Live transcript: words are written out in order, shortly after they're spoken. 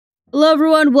Hello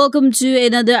everyone, welcome to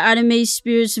another Anime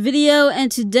Spirits video, and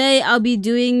today I'll be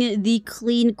doing the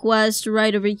clean quest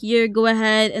right over here. Go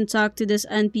ahead and talk to this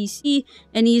NPC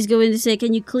and he's going to say,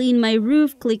 can you clean my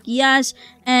roof? Click yes,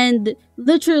 and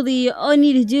literally all I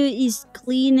need to do is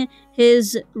clean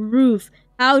his roof.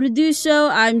 How to do so?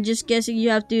 I'm just guessing you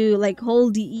have to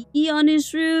hold the E on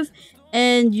his roof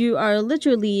and you are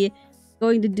literally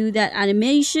going to do that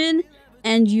animation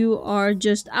and you are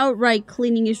just outright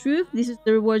cleaning his roof. This is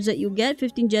the rewards that you get: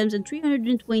 15 gems and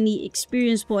 320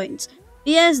 experience points.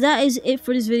 Yes, that is it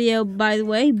for this video. By the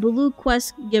way, blue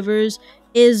quest givers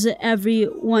is every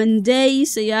 1 day,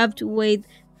 so you have to wait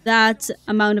that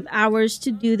amount of hours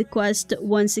to do the quest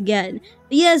once again.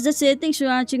 But yes, that's it. Thanks for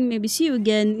watching. Maybe see you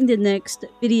again in the next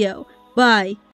video. Bye.